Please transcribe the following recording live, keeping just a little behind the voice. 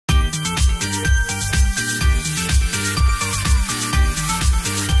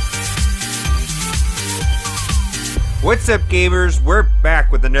What's up, gamers? We're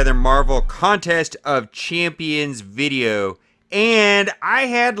back with another Marvel Contest of Champions video. And I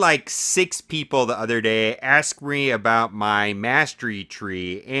had like 6 people the other day ask me about my mastery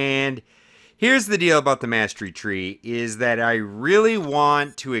tree. And here's the deal about the mastery tree is that I really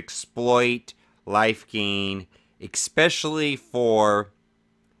want to exploit life gain, especially for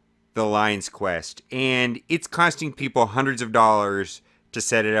the Lion's Quest. And it's costing people hundreds of dollars to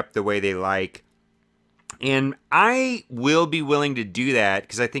set it up the way they like. And I will be willing to do that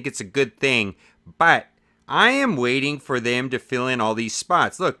because I think it's a good thing. But I am waiting for them to fill in all these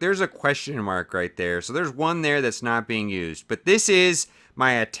spots. Look, there's a question mark right there. So there's one there that's not being used. But this is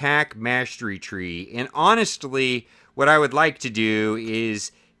my attack mastery tree. And honestly, what I would like to do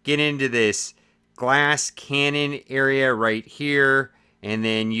is get into this glass cannon area right here. And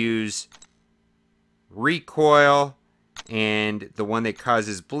then use recoil and the one that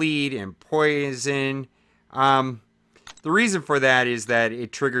causes bleed and poison. The reason for that is that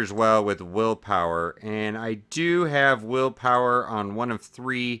it triggers well with willpower, and I do have willpower on one of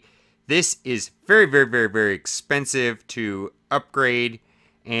 3. This is very, very, very, very expensive to upgrade,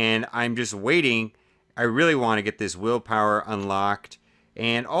 and I'm just waiting. I really want to get this willpower unlocked,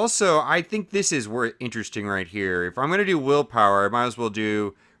 and also I think this is interesting right here. If I'm going to do willpower, I might as well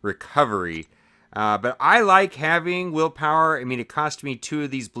do recovery. But I like having willpower. I mean, it cost me 2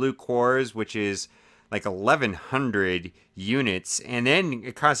 of these blue cores, which is like 1,100 units, and then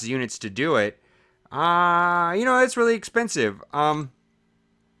it costs units to do it. You know, it's really expensive.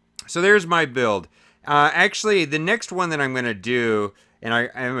 So there's my build. Actually, the next one that I'm going to do, and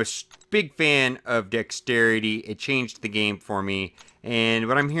I'm a big fan of dexterity. It changed the game for me, and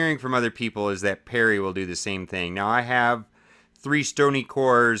what I'm hearing from other people is that Perry will do the same thing. Now, I have 3 stony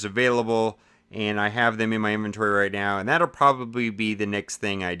cores available, and I have them in my inventory right now, and that'll probably be the next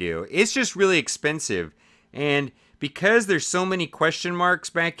thing I do. It's just really expensive, and because there's so many question marks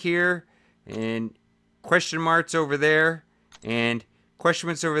back here, and question marks over there, and question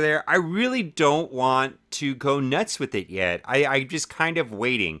marks over there, I really don't want to go nuts with it yet. I'm just kind of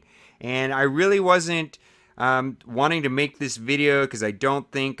waiting, and I really wasn't wanting to make this video because I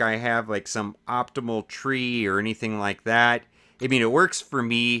don't think I have like some optimal tree or anything like that. I mean, it works for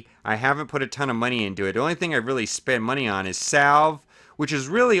me. I haven't put a ton of money into it. The only thing I've really spent money on is salve, which is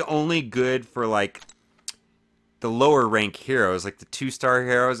really only good for like the lower rank heroes, like the 2-star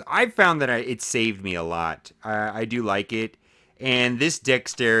heroes. I've found that it saved me a lot. I do like it. And this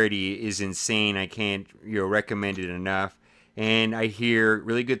dexterity is insane. I can't recommend it enough. And I hear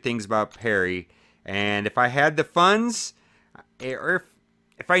really good things about Perry. And if I had the funds, or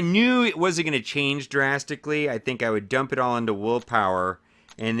if I knew it wasn't going to change drastically, I think I would dump it all into willpower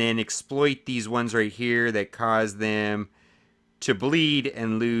and then exploit these ones right here that cause them to bleed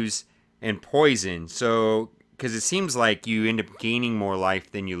and lose and poison. So, because it seems like you end up gaining more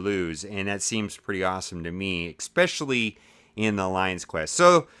life than you lose, and that seems pretty awesome to me, especially in the Lion's Quest.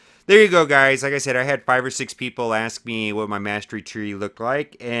 So, there you go, guys. Like I said, I had 5 or 6 people ask me what my mastery tree looked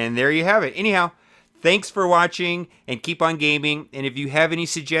like, and there you have it. Anyhow, thanks for watching, and keep on gaming. And if you have any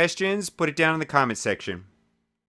suggestions, put it down in the comment section.